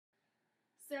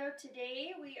So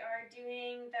today we are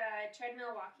doing the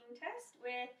treadmill walking test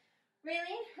with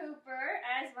Raylene Hooper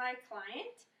as my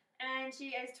client, and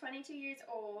she is 22 years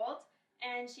old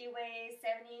and she weighs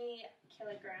 70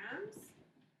 kilograms.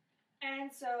 And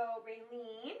so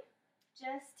Raylene,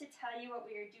 just to tell you what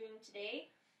we are doing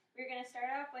today, we're going to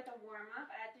start off with a warm-up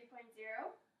at 3.0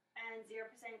 and 0%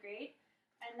 grade,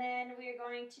 and then we are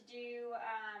going to do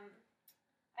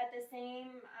at the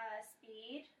same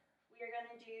speed, we are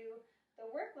going to do the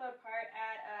workload part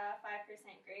at 5%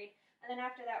 grade, and then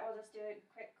after that we'll just do a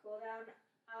quick cool down.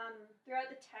 Throughout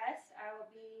the test I will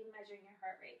be measuring your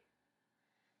heart rate.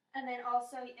 And then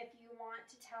also, if you want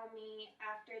to tell me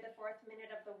after the 4th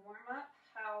minute of the warm-up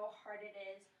how hard it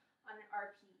is on an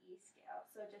RPE scale,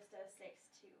 so just a 6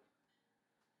 to.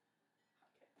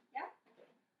 Yeah?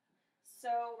 Okay.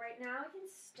 So right now we can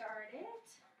start it.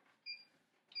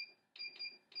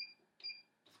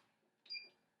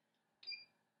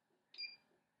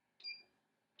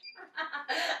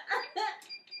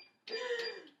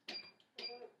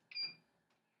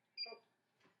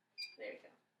 There we go.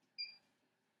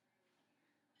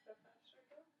 Go faster,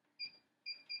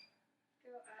 go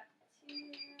at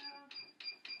 2.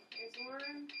 There's 1,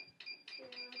 2,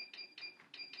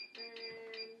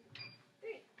 and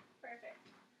 3. Perfect.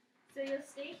 So you'll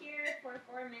stay here for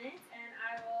 4 minutes, and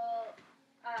I will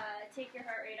take your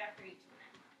heart rate after each minute.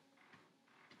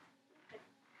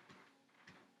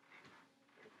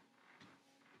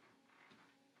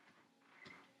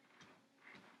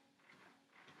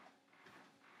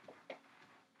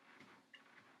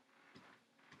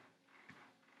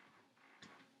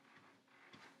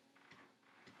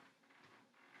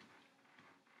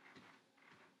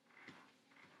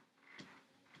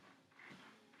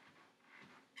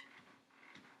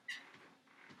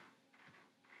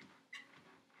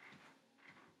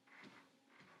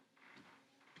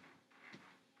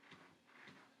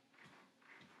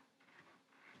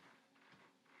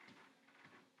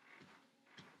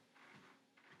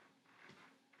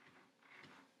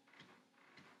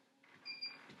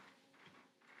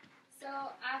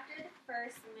 So after the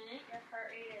first minute, your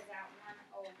heart rate is at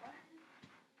 101.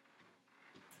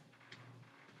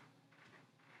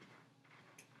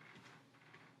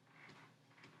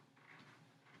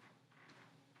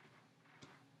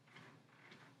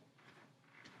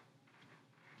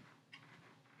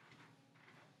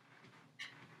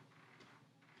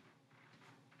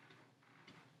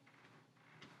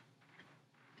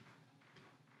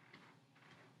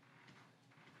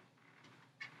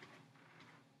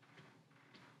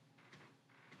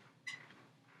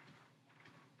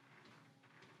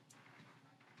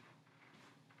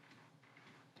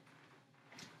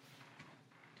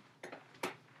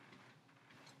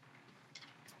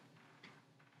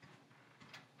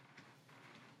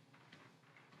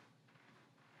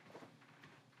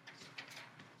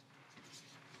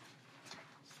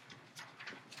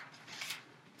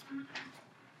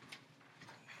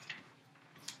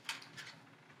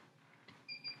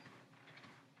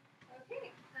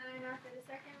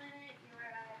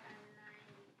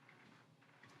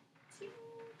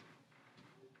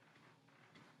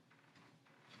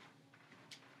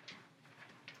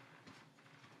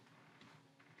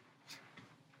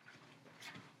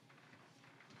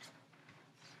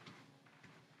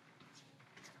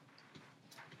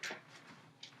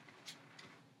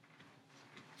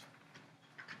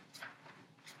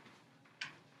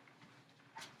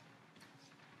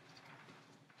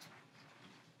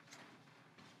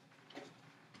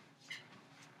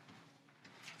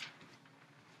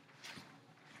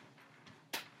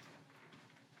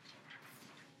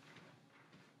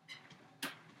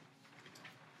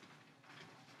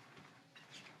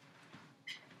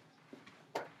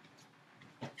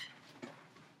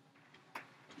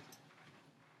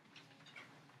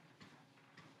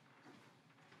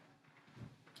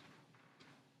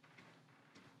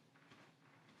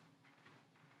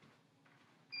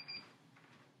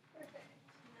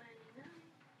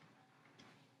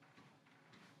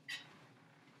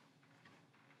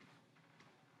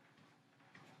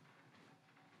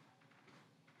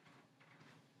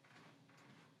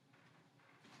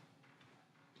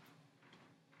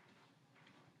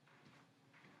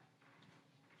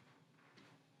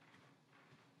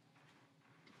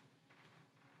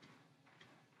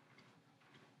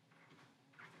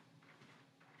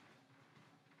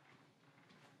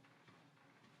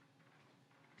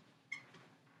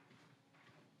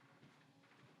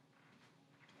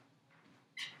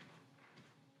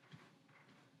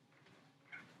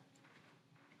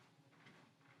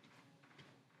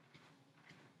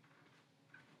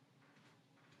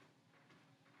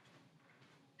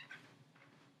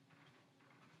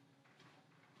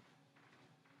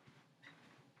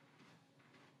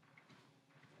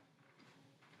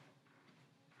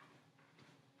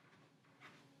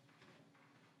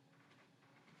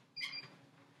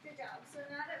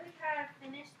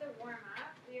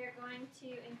 going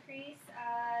to increase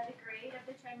the grade of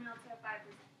the treadmill to 5%.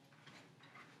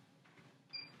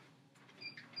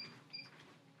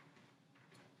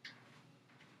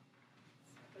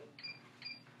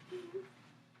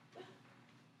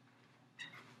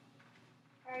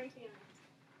 How are you feeling?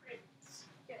 Great.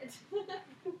 Good.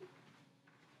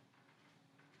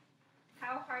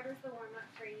 How hard was the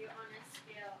warm-up for you on a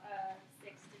scale of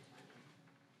 6 to 20?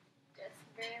 Just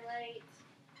very light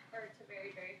or to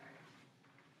very, very hard?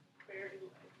 Very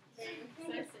light.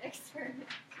 So 6 for me.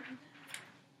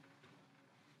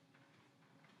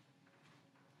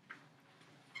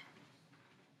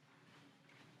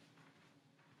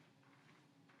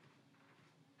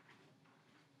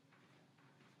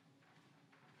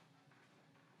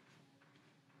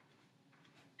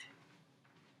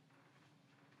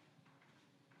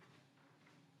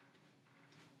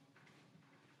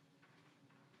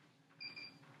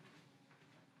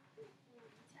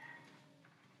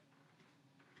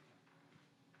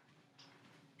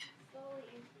 Slowly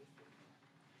increasing.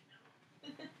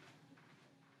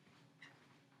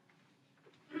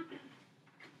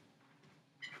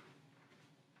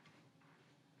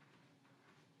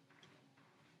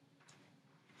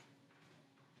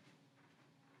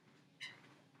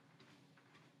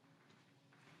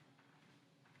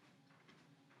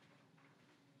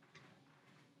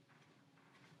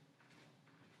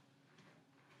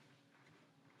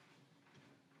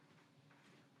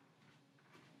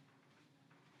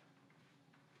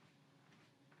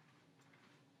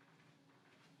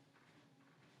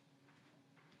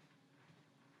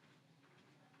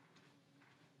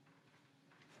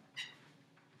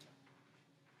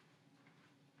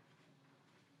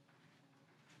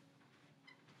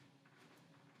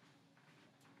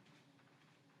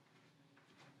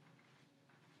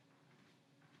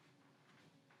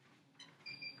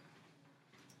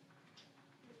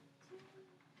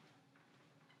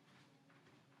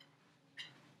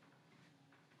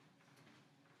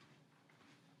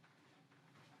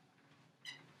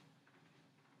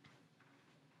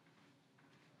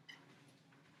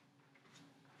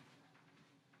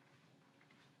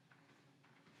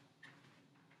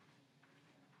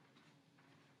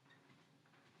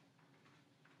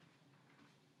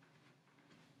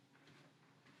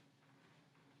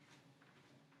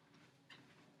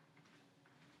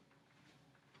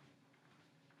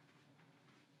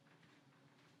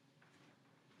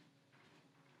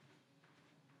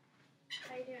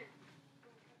 How you doing?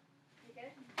 You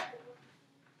good?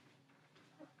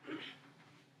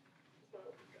 Just want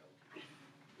to let it go.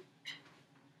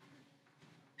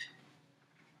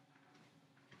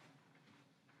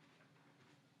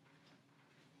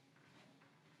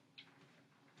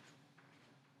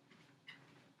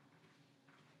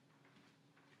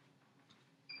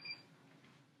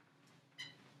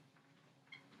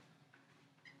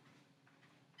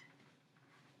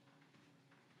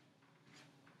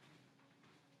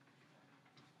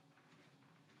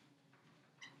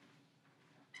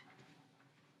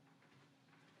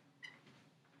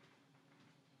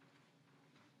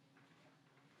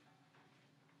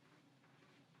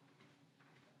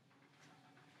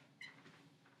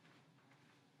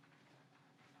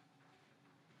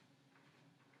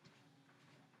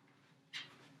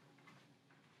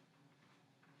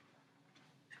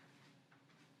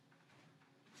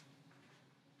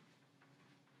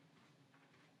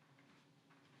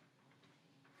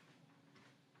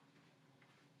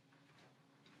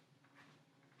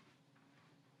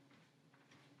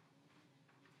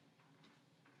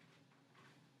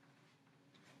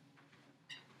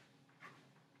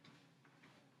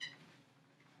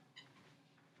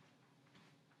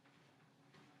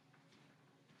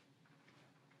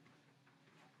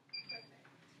 Perfect.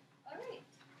 Alright.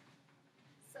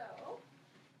 So,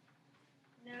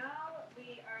 now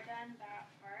we are done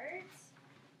that part,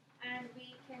 and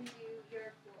we can do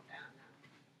your cool down now.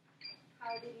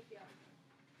 How did you feel?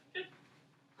 Good.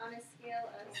 On a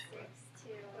scale of 6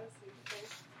 to... Let's see.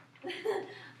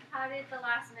 How did the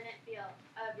last minute feel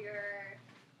of your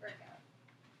workout?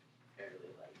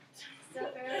 Fairly light. Still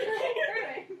fairly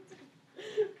light.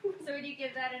 Perfect. So would you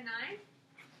give that a 9?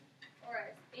 Or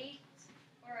a 8?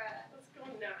 Or a Let's go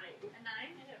 9. 9?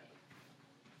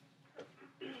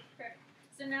 Perfect.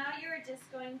 So now you're just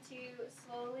going to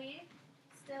slowly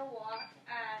still walk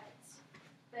at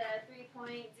the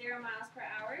 3.0 miles per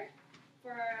hour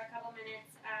for a couple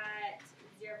minutes at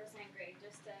 0% grade,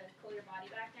 just to cool your body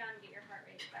back down and get your heart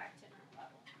rate back to normal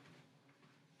level.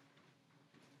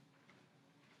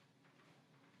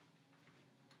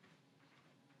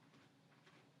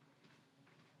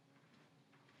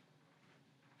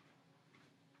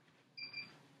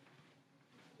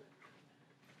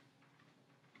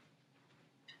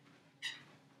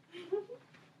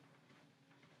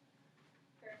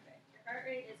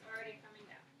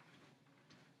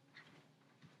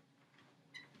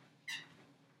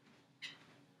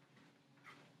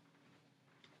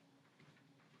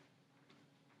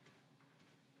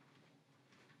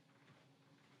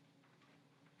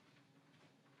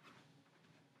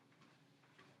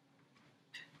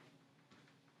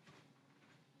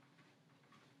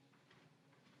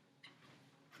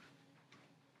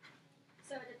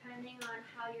 So depending on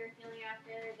how you're feeling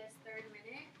after this third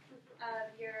minute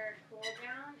of your cool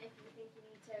down, if you think you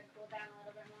need to cool down a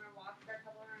little bit more and walk for a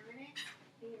couple more minutes,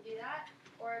 you can do that.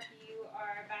 Or if you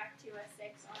are back to a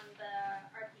 6 on the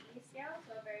RPE scale,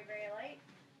 so very, very light,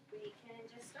 we can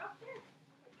just stop there.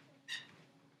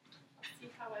 I'll see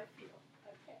how I feel.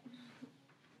 Okay.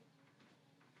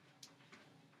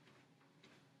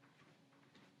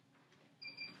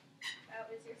 That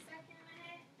was your second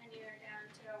minute, and you're down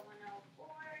to 104.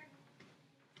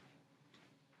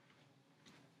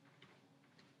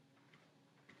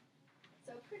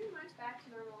 So pretty much back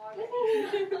to normal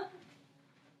already.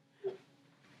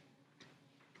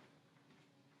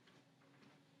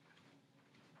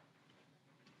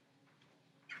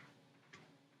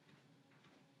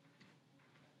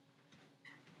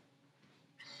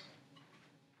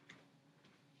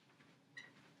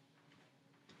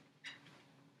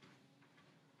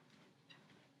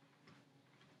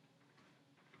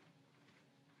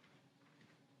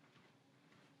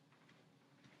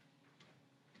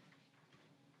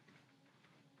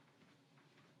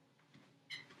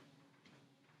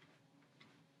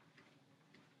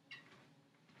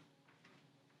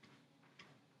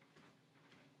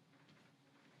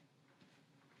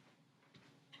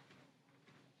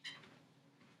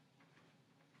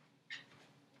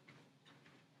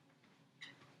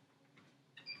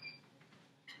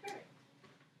 Perfect.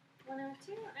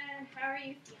 102, and how are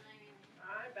you feeling?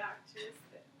 I'm back to a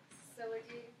 6. So would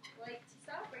you like to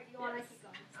stop, or do you want to Yes, keep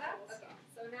going? I Stop? will Okay. stop.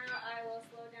 So now I will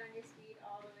slow down your speed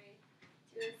all the way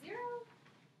to a 0.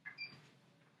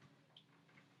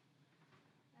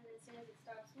 And as soon as it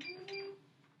stops moving,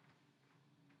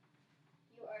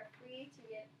 you are free to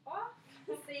get off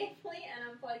safely and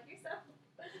unplug yourself.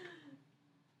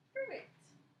 Perfect.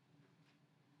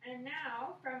 And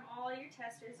now, from all your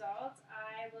test results,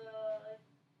 I will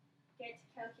get to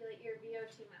calculate your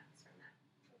VO2 max.